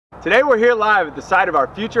Today we're here live at the site of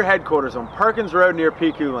our future headquarters on Perkins Road near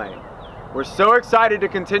Pecue Lane. We're so excited to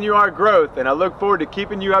continue our growth, and I look forward to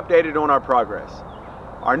keeping you updated on our progress.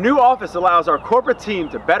 Our new office allows our corporate team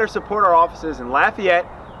to better support our offices in Lafayette,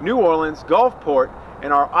 New Orleans, Gulfport,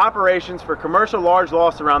 and our operations for commercial large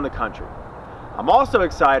loss around the country. I'm also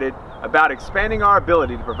excited about expanding our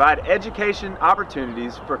ability to provide education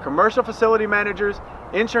opportunities for commercial facility managers,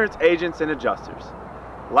 insurance agents, and adjusters.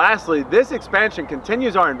 Lastly, this expansion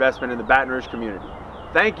continues our investment in the Baton Rouge community.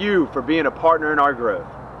 Thank you for being a partner in our growth.